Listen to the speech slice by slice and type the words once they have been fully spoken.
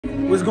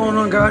What's going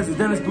on, guys? It's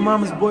Dennis, the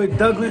Mama's Boy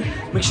Douglin.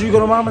 Make sure you go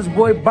to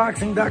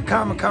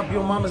mamasboyboxing.com and copy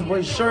your Mama's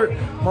Boy shirt,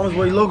 Mama's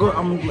Boy logo.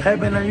 I'm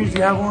headband I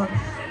usually have on.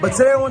 But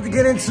today I want to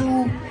get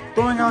into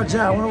throwing out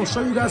jab. I want to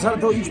show you guys how to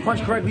throw each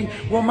punch correctly.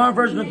 Well, my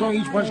version of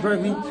throwing each punch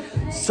correctly.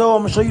 So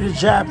I'm going to show you the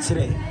jab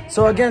today.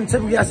 So again,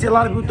 typically I see a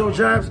lot of people throw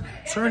jabs,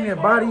 turning your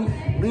body,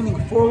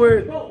 leaning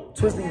forward,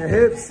 twisting your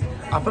hips.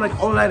 I feel like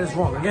all that is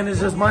wrong. Again,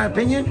 it's just my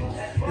opinion.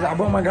 I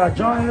brought my guy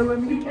John here with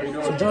me.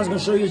 So John's going to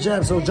show you the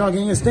jab. So John, get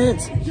in your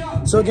stance.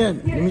 So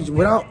again,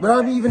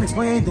 without me even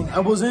explaining anything,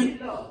 elbows in.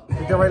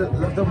 Take that right,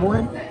 left elbow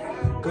in.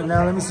 Good,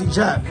 now let me see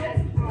jab.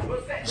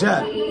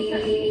 Jab.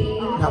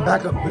 Now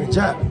back up with a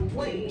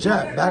jab.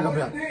 Jab, back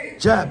up,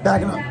 jab,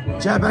 backing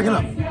up. Jab, backing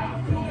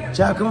up.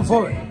 Jab coming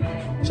forward.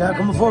 Jab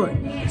coming forward.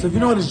 So if you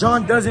notice,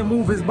 John doesn't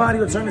move his body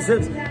or turn his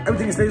hips.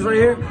 Everything stays right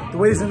here. The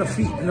weight is in the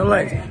feet, in the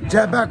legs.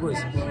 Jab backwards.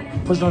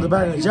 Pushing on the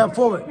back of the jab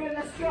forward.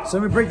 So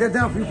let me break that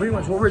down for you pretty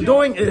much. What we're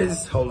doing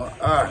is, hold on,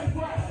 all right.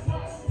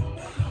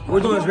 What we're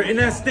doing is we're in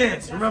that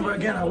stance. Remember,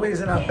 again, our weight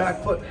is in our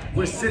back foot.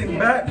 We're sitting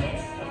back.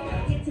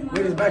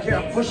 Weight is back here.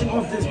 I'm pushing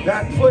off this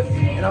back foot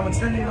and I'm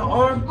extending the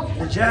arm.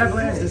 The jab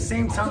lands the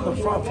same time the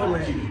front foot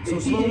lands. So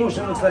slow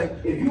motion looks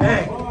like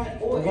bang.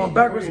 I'm going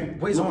backwards,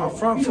 weight's on my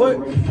front foot.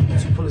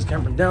 So pull this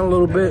camera down a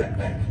little bit.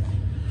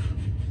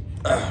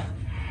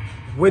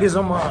 Weight is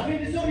on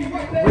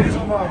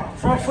my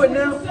front foot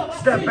now.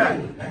 Step back,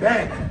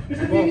 bang.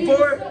 Going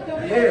forward,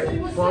 here.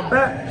 Going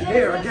back,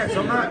 here. Again,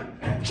 so I'm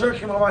not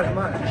jerking my body. I'm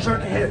not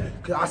jerking here.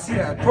 Because I see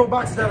that pro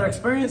boxers that are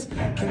experienced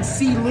can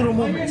see little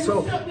movements.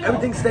 So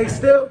everything stays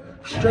still,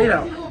 straight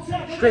out,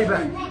 straight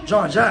back.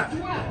 John, jab.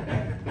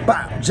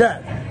 Bow,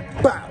 jab.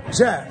 Bow,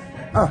 jab.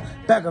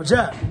 Back up,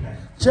 jab.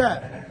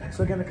 Jab.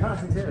 So again, the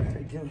concept here.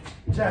 Again,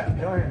 jab.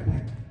 Get on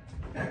here.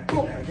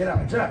 Boom. Get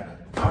out, jab.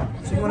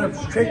 So you want to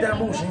create that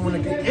motion. You want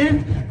to get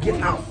in,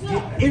 get out.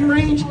 Get in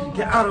range,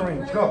 get out of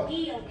range. Go.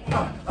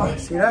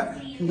 See that?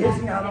 He hits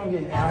me, I don't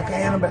get it. I can't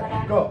hand him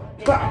back. Go.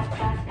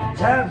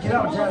 Jab, get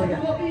out, jab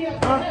again.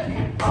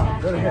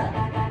 Good again.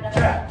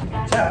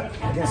 Jab,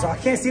 jab. Again, so I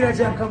can't see that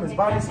jab coming. His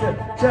body's still.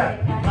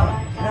 Jab.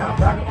 Now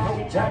back up.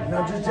 No, jab.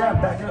 Now just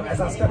jab, backing up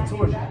as I step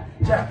towards you.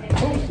 Jab.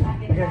 Boom.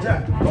 Again,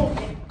 jab. Boom.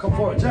 Come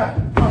forward. Jab.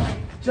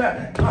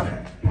 Jab.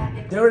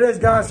 There it is,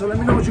 guys. So let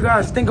me know what you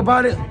guys think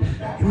about it.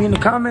 Leave me in the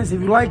comments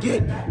if you like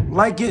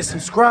it,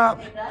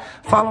 subscribe,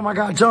 follow my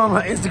guy John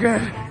on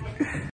Instagram.